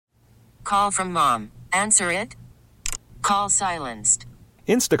Call from mom. Answer it. Call silenced.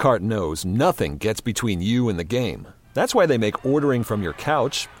 Instacart knows nothing gets between you and the game. That's why they make ordering from your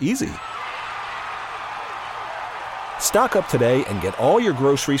couch easy. Stock up today and get all your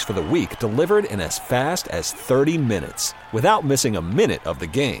groceries for the week delivered in as fast as 30 minutes without missing a minute of the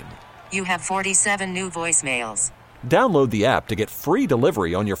game. You have 47 new voicemails. Download the app to get free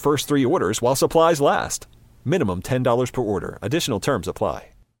delivery on your first 3 orders while supplies last. Minimum $10 per order. Additional terms apply.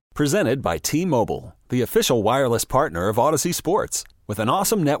 Presented by T-Mobile, the official wireless partner of Odyssey Sports. With an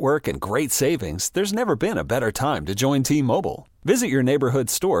awesome network and great savings, there's never been a better time to join T-Mobile. Visit your neighborhood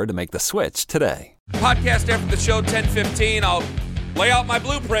store to make the switch today. Podcast after the show, 10:15. I'll lay out my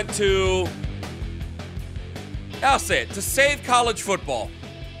blueprint I'll say it, to save college football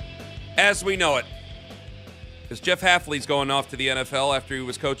as we know it. Because Jeff Hafley's going off to the NFL after he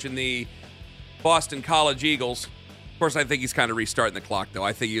was coaching the Boston College Eagles. Of course, I think he's kind of restarting the clock, though.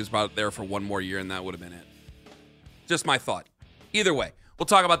 I think he was about there for one more year, and that would have been it. Just my thought. Either way, we'll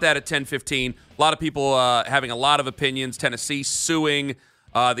talk about that at 10:15. A lot of people having a lot of opinions. Tennessee suing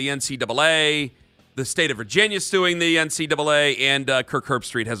the NCAA. The state of Virginia suing the NCAA. And Kirk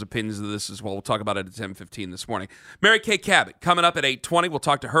Herbstreit has opinions of this as well. We'll talk about it at 10:15 this morning. Mary Kay Cabot coming up at 8:20. We'll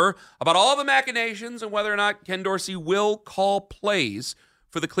talk to her about all the machinations and whether or not Ken Dorsey will call plays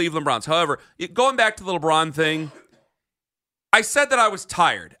for the Cleveland Browns. However, going back to the LeBron thing, I said that I was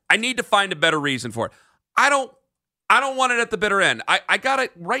tired. I need to find a better reason for it. I don't want it at the bitter end. I got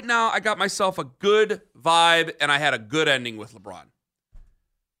it right now. I got myself a good vibe, and I had a good ending with LeBron.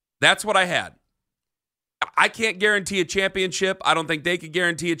 That's what I had. I can't guarantee a championship. I don't think they could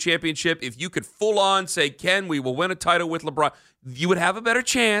guarantee a championship. If you could full on say, Ken, we will win a title with LeBron, you would have a better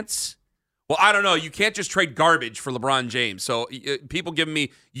chance. Well, I don't know. You can't just trade garbage for LeBron James. So people giving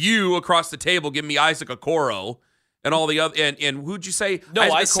me, you across the table, giving me Isaac Okoro. And all the other, and who'd you say? No,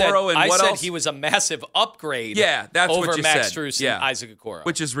 Isaac Okoro and I what said else? he was a massive upgrade. Yeah, that's over what you Max said. Strus Yeah. and Isaac Okoro,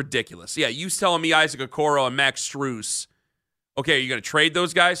 which is ridiculous. Yeah, you telling me Isaac Okoro and Max Strus? Okay, are you going to trade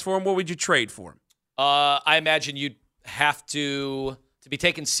those guys for him? What would you trade for him? I imagine you'd have to be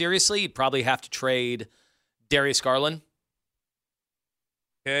taken seriously. You'd probably have to trade Darius Garland.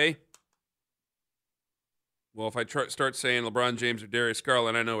 Okay. Well, if I start saying LeBron James or Darius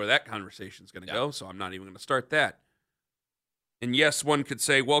Garland, I know where that conversation's going to go. So I'm not even going to start that. And yes, one could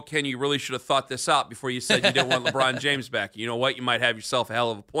say, well, Ken, you really should have thought this out before you said you didn't want LeBron James back. You know what? You might have yourself a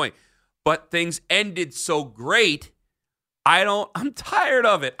hell of a point. But things ended so great, I'm tired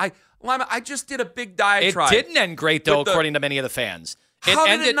of it. I just did a big diatribe. It didn't end great, though, according to many of the fans. How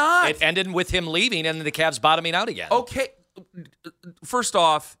did it not? It ended with him leaving and the Cavs bottoming out again. Okay. First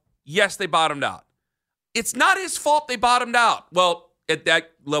off, yes, they bottomed out. It's not his fault they bottomed out. Well, at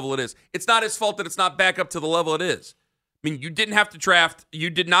that level it is. It's not his fault that it's not back up to the level it is. I mean, you did not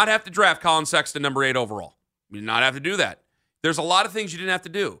have to draft Colin Sexton number 8 overall. You did not have to do that. There's a lot of things you didn't have to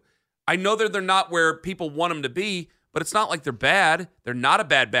do. I know that they're not where people want them to be, but it's not like they're bad. They're not a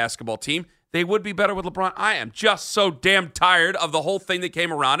bad basketball team. They would be better with LeBron. I am just so damn tired of the whole thing that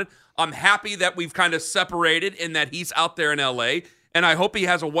came around it. I'm happy that we've kind of separated and that he's out there in L.A., and I hope he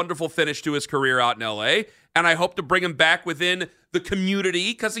has a wonderful finish to his career out in L.A., and I hope to bring him back within the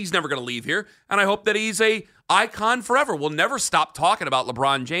community because he's never going to leave here, and I hope that he's a icon forever. We'll never stop talking about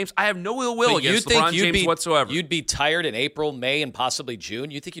LeBron James. I have no ill will against LeBron James whatsoever. You'd be tired in April, May, and possibly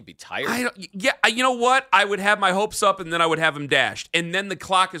June? You think you'd be tired? You know what? I would have my hopes up, and then I would have him dashed. And then the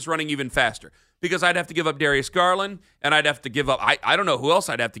clock is running even faster because I'd have to give up Darius Garland, and I'd have to give up I don't know who else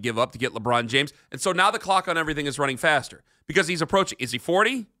I'd have to give up to get LeBron James. And so now the clock on everything is running faster because he's approaching. Is he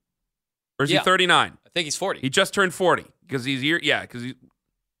 40? Or is he 39? I think he's 40. He just turned 40 because because he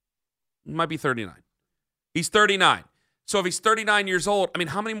might be 39. He's 39. So if he's 39 years old, I mean,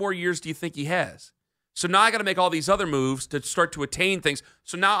 how many more years do you think he has? So now I got to make all these other moves to start to attain things.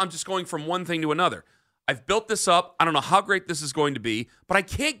 So now I'm just going from one thing to another. I've built this up. I don't know how great this is going to be, but I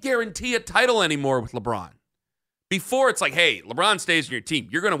can't guarantee a title anymore with LeBron. Before it's like, hey, LeBron stays in your team.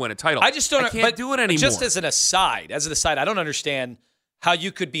 You're going to win a title. I can't do it anymore. Just as an aside, I don't understand how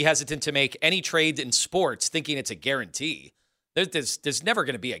you could be hesitant to make any trade in sports thinking it's a guarantee. There's never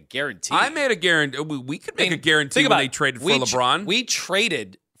going to be a guarantee. I made a guarantee. We could make a guarantee when they traded for LeBron. We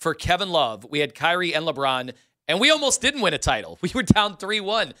traded for Kevin Love. We had Kyrie and LeBron, and we almost didn't win a title. We were down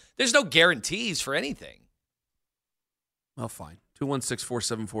 3-1. There's no guarantees for anything. Well, fine.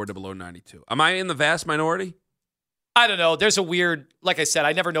 216-474-0092. Am I in the vast minority? I don't know. There's a weird, like I said,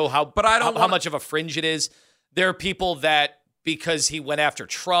 I never know how much of a fringe it is. There are people that, because he went after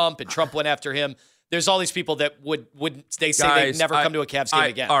Trump and Trump went after him, there's all these people that would they say they'd never come to a Cavs game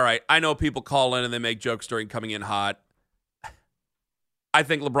again. All right. I know people call in and they make jokes during coming in hot. I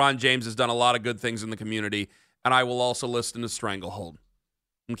think LeBron James has done a lot of good things in the community, and I will also listen to Stranglehold.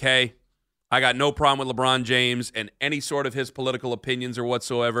 Okay? I got no problem with LeBron James and any sort of his political opinions or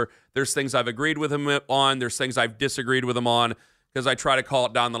whatsoever. There's things I've agreed with him on. There's things I've disagreed with him on because I try to call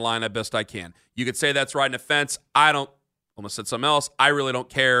it down the line as best I can. You could say that's riding a fence. I don't. Almost said something else. I really don't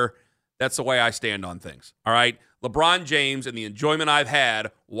care. That's the way I stand on things. All right? LeBron James and the enjoyment I've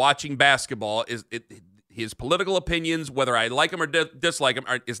had watching basketball is his political opinions, whether I like him or dislike him,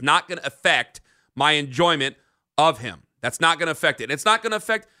 is not going to affect my enjoyment of him. That's not going to affect it. It's not going to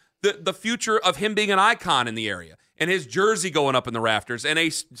affect the future of him being an icon in the area and his jersey going up in the rafters and a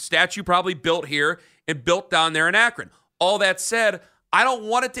statue probably built here and built down there in Akron. All that said, I don't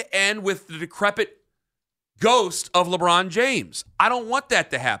want it to end with the decrepit ghost of LeBron James. I don't want that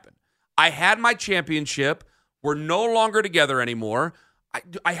to happen. I had my championship. We're no longer together anymore.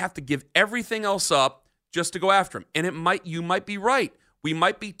 I have to give everything else up just to go after him. And you might be right. We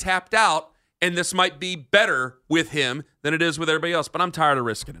might be tapped out. And this might be better with him than it is with everybody else. But I'm tired of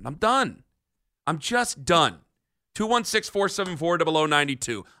risking it. I'm done. I'm just done.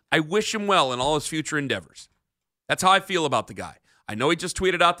 216-474-0092. I wish him well in all his future endeavors. That's how I feel about the guy. I know he just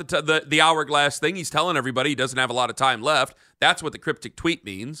tweeted out the hourglass thing. He's telling everybody he doesn't have a lot of time left. That's what the cryptic tweet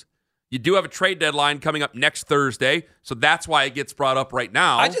means. You do have a trade deadline coming up next Thursday, so that's why it gets brought up right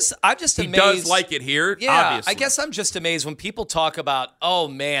now. I'm just amazed. He does like it here, yeah, obviously. I guess I'm just amazed when people talk about, oh,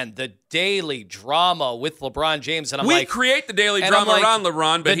 man, the daily drama with LeBron James. And we create the daily drama around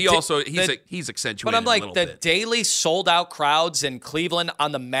LeBron, but he's accentuated But I'm like, a little the bit. daily sold-out crowds in Cleveland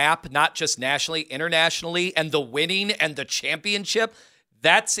on the map, not just nationally, internationally, and the winning and the championship,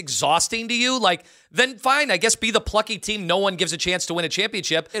 that's exhausting to you? Like, then fine, I guess be the plucky team. No one gives a chance to win a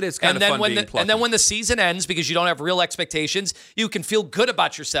championship. It is kind of fun being plucky. And then when the season ends, because you don't have real expectations, you can feel good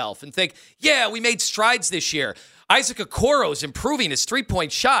about yourself and think, yeah, we made strides this year. Isaac Okoro's improving his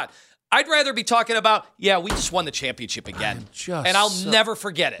three-point shot. I'd rather be talking about, yeah, we just won the championship again. And I'll never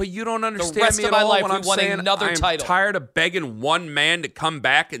forget it. But you don't understand the rest me of at my all life, when we I'm won saying another I'm title. tired of begging one man to come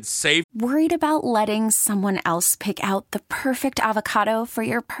back and save. Worried about letting someone else pick out the perfect avocado for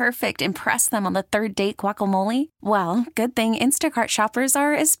your perfect impress them on the third date guacamole? Well, good thing Instacart shoppers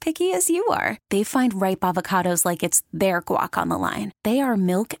are as picky as you are. They find ripe avocados like it's their guac on the line. They are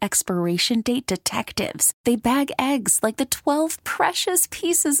milk expiration date detectives. They bag eggs like the 12 precious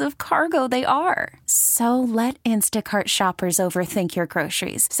pieces of cargo they are. So let Instacart shoppers overthink your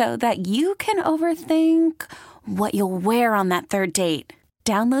groceries so that you can overthink what you'll wear on that third date.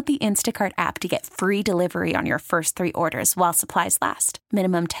 Download the Instacart app to get free delivery on your first 3 orders while supplies last.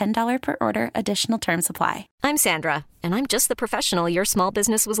 Minimum $10 per order. Additional terms apply. I'm Sandra, and I'm just the professional your small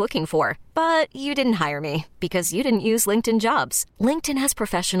business was looking for. But you didn't hire me because you didn't use LinkedIn Jobs. LinkedIn has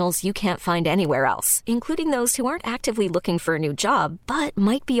professionals you can't find anywhere else, including those who aren't actively looking for a new job, but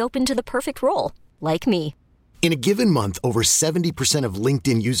might be open to the perfect role, like me. In a given month, over 70% of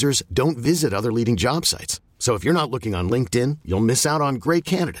LinkedIn users don't visit other leading job sites. So if you're not looking on LinkedIn, you'll miss out on great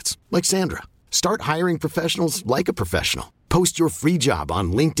candidates like Sandra. Start hiring professionals like a professional. Post your free job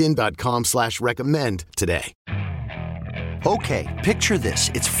on linkedin.com/recommend today. Okay, picture this.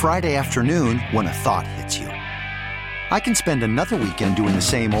 It's Friday afternoon when a thought hits you. I can spend another weekend doing the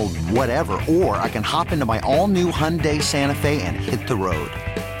same old whatever, or I can hop into my all-new Hyundai Santa Fe and hit the road.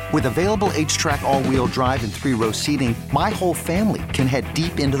 With available H-Track all-wheel drive and 3-row seating, my whole family can head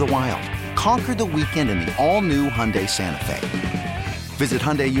deep into the wild. Conquer the weekend in the all-new Hyundai Santa Fe. Visit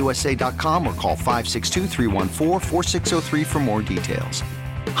HyundaiUSA.com or call 562-314-4603 for more details.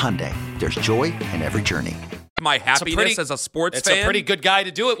 Hyundai, there's joy in every journey. My happiness as a sports fan. It's a pretty good guy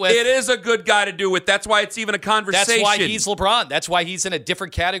to do it with. It is a good guy to do it with. That's why it's even a conversation. That's why he's LeBron. That's why he's in a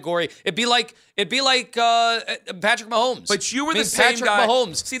different category. It'd be like Patrick Mahomes. But you were the same Patrick guy.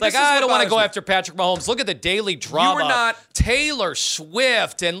 Mahomes. See, like, I don't want to go after Patrick Mahomes. Look at the daily drama. You were not Taylor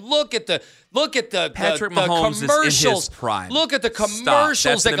Swift, and look at the Patrick the Mahomes commercials. is in his prime. Look at the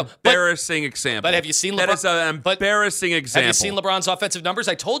commercials. That's an embarrassing example. But have you seen LeBron? That is an embarrassing example. Have you seen LeBron's offensive numbers?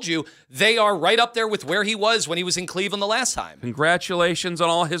 I told you they are right up there with where he was when he was in Cleveland the last time. Congratulations on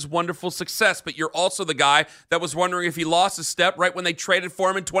all his wonderful success, but you're also the guy that was wondering if he lost a step right when they traded for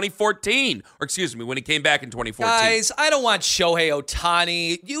him in 2014. Or excuse me, when he came back in 2014. Guys, I don't want Shohei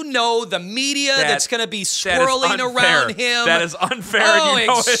Ohtani. You know the media that's going to be swirling around him. That is unfair. Oh, you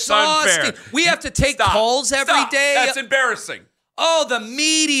know it's unfair. We have to take calls every day. That's embarrassing. Oh, the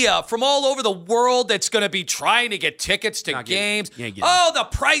media from all over the world that's going to be trying to get tickets to games. Oh, the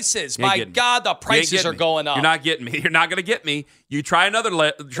prices. My God, the prices are going up. You're not getting me. You're not going to get me. You try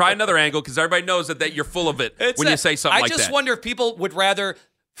another angle because everybody knows that you're full of it when you say something like that. I just wonder if people would rather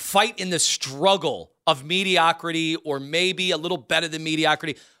fight in the struggle of mediocrity or maybe a little better than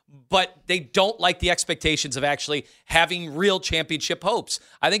mediocrity, but they don't like the expectations of actually having real championship hopes.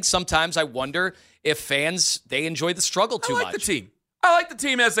 I think sometimes I wonder if fans, they enjoy the struggle too much. I like the team. I like the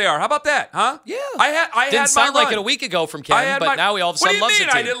team as they are. How about that, huh? Yeah. I didn't had sound my like run. it a week ago from Ken, but now he all of a sudden loves the team.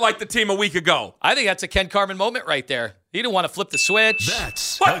 What do you mean I didn't like the team a week ago? I think that's a Ken Carman moment right there. He didn't want to flip the switch.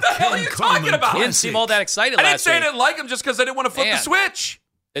 That's what the hell are you talking about? He didn't seem all that excited last week. I didn't say I didn't like him just because I didn't want to flip the switch.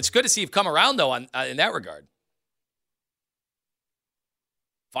 It's good to see you've come around, though, in that regard.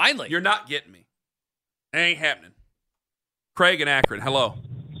 Finally. You're not getting me. It ain't happening. Craig in Akron, hello.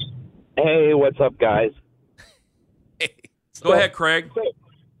 Hey, what's up, guys? Go ahead, Craig.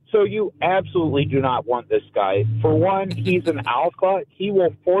 So you absolutely do not want this guy. For one, he's an alpha. He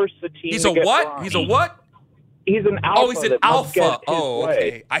will force the team He's to a get what? Bronny. He's a what? He's an alpha. Oh, he's an alpha. Oh,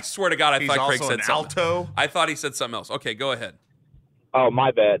 okay. Way. I swear to God, I thought Craig also said an something. alto. I thought he said something else. Okay, go ahead. Oh, my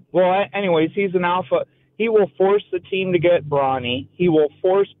bad. Well, anyways, he's an alpha. He will force the team to get Bronny. He will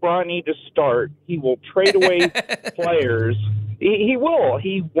force Bronny to start. He will trade away players. He will.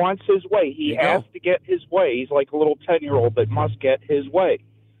 He wants his way. He has to get his way. He's like a little 10-year-old that must get his way.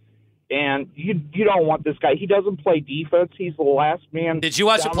 And you don't want this guy. He doesn't play defense. He's the last man. Did you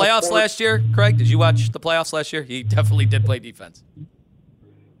watch the playoffs last year, Craig? Did you watch the playoffs last year? He definitely did play defense.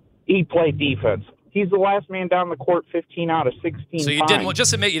 He played defense. He's the last man down the court 15 out of 16 So you times. didn't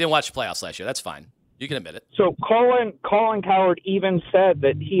just admit you didn't watch the playoffs last year. That's fine. You can admit it. So Colin Cowherd even said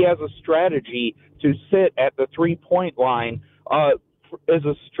that he has a strategy to sit at the three-point line as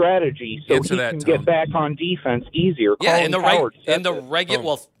a strategy so he can get back on defense easier. Yeah, Colin Cowherd in the regular.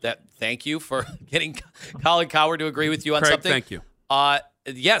 Well, thank you for getting Colin Cowherd to agree with you on Craig, something. thank you.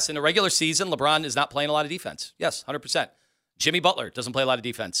 Yes, in the regular season, LeBron is not playing a lot of defense. Yes, 100%. Jimmy Butler doesn't play a lot of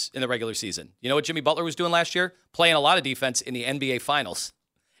defense in the regular season. You know what Jimmy Butler was doing last year? Playing a lot of defense in the NBA Finals.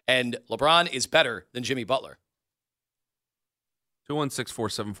 And LeBron is better than Jimmy Butler.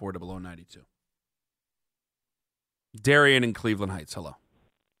 216-474-0092. Darian in Cleveland Heights, hello.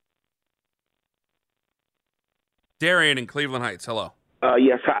 Darian in Cleveland Heights, hello.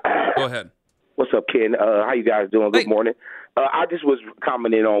 Yes. Hi. Go ahead. What's up, Ken? How you guys doing? Good morning. I just was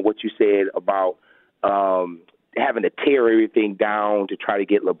commenting on what you said about having to tear everything down to try to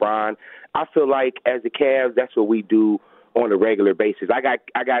get LeBron. I feel like as the Cavs, that's what we do on a regular basis. I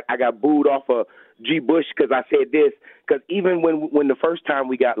got booed off of G. Bush because I said this, because even when the first time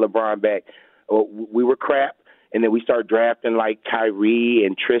we got LeBron back, we were crap, and then we started drafting like Kyrie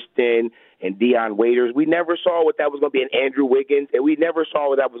and Tristan and Deion Waiters. We never saw what that was going to be, and Andrew Wiggins, and we never saw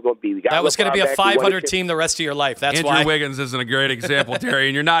what that was going to be. That was going to be a 500 team the rest of your life. That's Andrew why. Wiggins isn't a great example,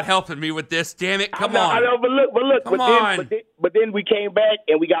 Darian. You're not helping me with this. Damn it. Come on. I know, but look. But then we came back,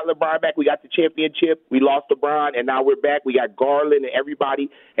 and we got LeBron back. We got the championship. We lost LeBron, and now we're back. We got Garland and everybody.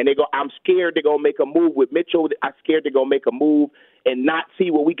 And I'm scared they're going to make a move with Mitchell. I'm scared they're going to make a move and not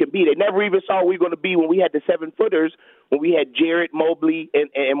see what we can be. They never even saw what we were going to be when we had the 7-footers, when we had Jarrett, Mobley, and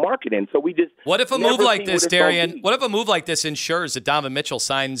marketing. So we just What if a move like this, Darian? What if a move like this ensures that Donovan Mitchell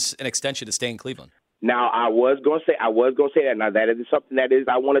signs an extension to stay in Cleveland? Now, I was going to say that. Now, that is something that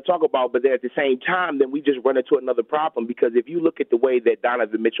I want to talk about. But then at the same time, then we just run into another problem, because if you look at the way that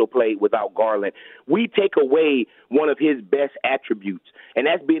Donovan Mitchell played without Garland, we take away one of his best attributes, and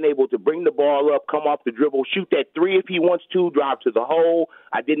that's being able to bring the ball up, come off the dribble, shoot that three if he wants to, drive to the hole.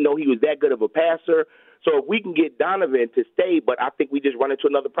 I didn't know he was that good of a passer. So if we can get Donovan to stay, but I think we just run into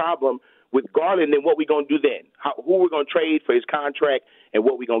another problem with Garland, then what we going to do then? Who we're going to trade for his contract, and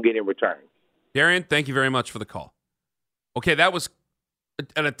what we going to get in return? Darian, thank you very much for the call. Okay, that was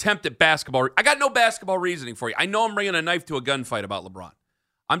an attempt at basketball. I got no basketball reasoning for you. I know I'm bringing a knife to a gunfight about LeBron.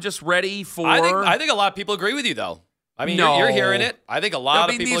 I'm just ready for... I think a lot of people agree with you, though. I mean, you're hearing it. I think a lot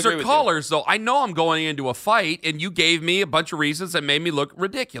of people agree with you. These are callers, though. I know I'm going into a fight, and you gave me a bunch of reasons that made me look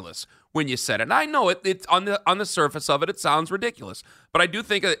ridiculous when you said it. And I know it's on the surface of it sounds ridiculous. But I do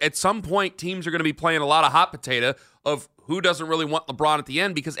think at some point teams are going to be playing a lot of hot potato of who doesn't really want LeBron at the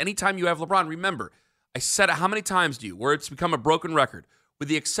end, because anytime you have LeBron, remember, I said it how many times to you where it's become a broken record. With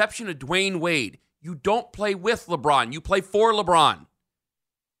the exception of Dwayne Wade, you don't play with LeBron. You play for LeBron.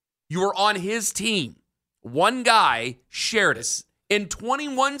 You are on his team. One guy shared it in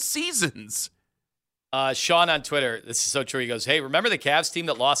 21 seasons. Sean on Twitter, this is so true. He goes, hey, remember the Cavs team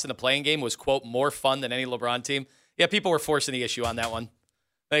that lost in the playing game was, quote, more fun than any LeBron team? Yeah, people were forcing the issue on that one.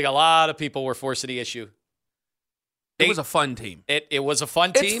 I think a lot of people were forcing the issue. It was a fun team. It was a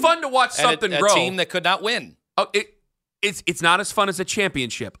fun team. It's fun to watch something grow. A team that could not win. Oh, it's not as fun as a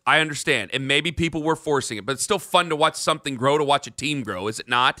championship. I understand. And maybe people were forcing it, but it's still fun to watch something grow, to watch a team grow, is it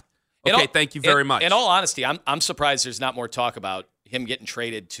not? Okay, thank you very much. In all honesty, I'm surprised there's not more talk about him getting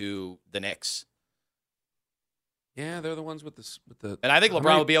traded to the Knicks. Yeah, they're the ones with the. And I think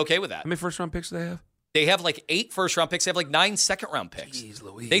LeBron would be okay with that. How many first-round picks do they have? They have like 8 first-round picks. They have like 9 second-round picks. Jeez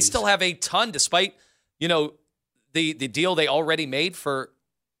Louise. They still have a ton, despite the deal they already made for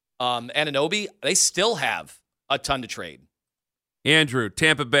Anunoby. They still have a ton to trade. Andrew,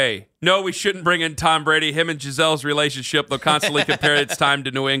 Tampa Bay. No, we shouldn't bring in Tom Brady. Him and Gisele's relationship, they'll constantly compare its time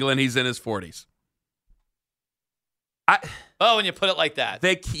to New England. He's in his 40s. When you put it like that.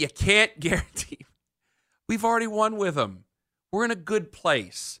 You can't guarantee. We've already won with him. We're in a good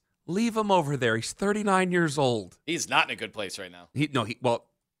place. Leave him over there. He's 39 years old. He's not in a good place right now. He's not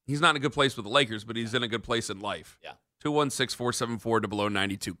in a good place with the Lakers, but he's in a good place in life. Yeah.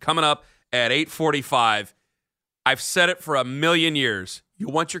 216-474-0092. Coming up at 8:45. I've said it for a million years. You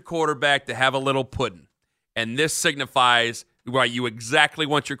want your quarterback to have a little pudding. And this signifies why you exactly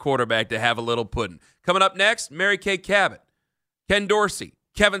want your quarterback to have a little pudding. Coming up next, Mary Kay Cabot, Ken Dorsey,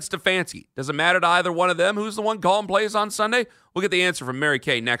 Kevin Stefanski. Doesn't matter to either one of them. Who's the one calling plays on Sunday? We'll get the answer from Mary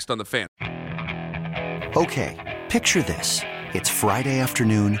Kay next on The Fan. Okay, picture this. It's Friday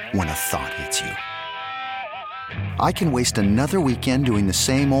afternoon when a thought hits you. I can waste another weekend doing the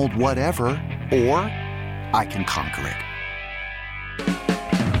same old whatever, or I can conquer it.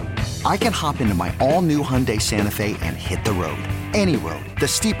 I can hop into my all-new Hyundai Santa Fe and hit the road. Any road. The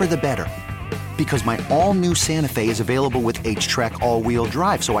steeper, the better. Because my all-new Santa Fe is available with H-Track all-wheel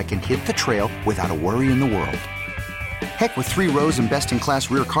drive, so I can hit the trail without a worry in the world. Heck, with 3 rows and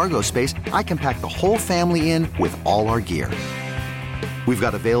best-in-class rear cargo space, I can pack the whole family in with all our gear. We've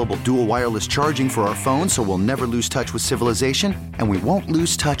got available dual wireless charging for our phones, so we'll never lose touch with civilization, and we won't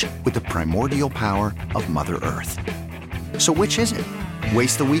lose touch with the primordial power of Mother Earth. So which is it?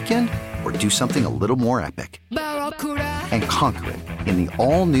 Waste the weekend or do something a little more epic? And conquer it in the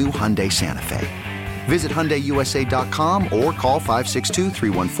all-new Hyundai Santa Fe. Visit HyundaiUSA.com or call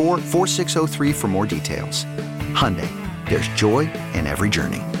 562-314-4603 for more details. Hyundai, there's joy in every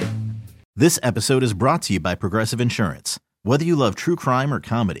journey. This episode is brought to you by Progressive Insurance. Whether you love true crime or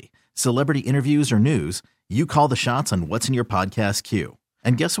comedy, celebrity interviews or news, you call the shots on what's in your podcast queue.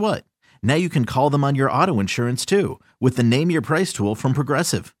 And guess what? Now you can call them on your auto insurance too with the Name Your Price tool from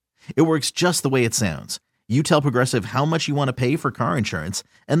Progressive. It works just the way it sounds. You tell Progressive how much you want to pay for car insurance,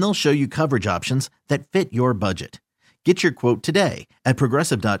 and they'll show you coverage options that fit your budget. Get your quote today at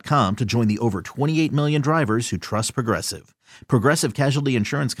Progressive.com to join the over 28 million drivers who trust Progressive. Progressive Casualty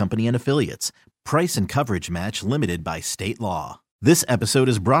Insurance Company and Affiliates. Price and coverage match limited by state law. This episode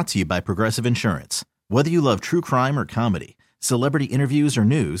is brought to you by Progressive Insurance. Whether you love true crime or comedy, celebrity interviews or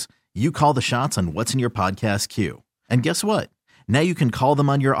news, you call the shots on what's in your podcast queue. And guess what? Now you can call them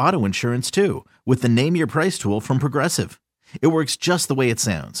on your auto insurance too with the Name Your Price tool from Progressive. It works just the way it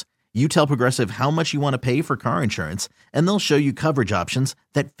sounds. You tell Progressive how much you want to pay for car insurance, and they'll show you coverage options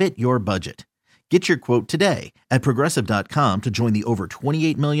that fit your budget. Get your quote today at Progressive.com to join the over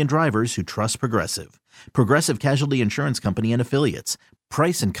 28 million drivers who trust Progressive. Progressive Casualty Insurance Company and Affiliates.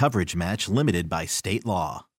 Price and coverage match limited by state law.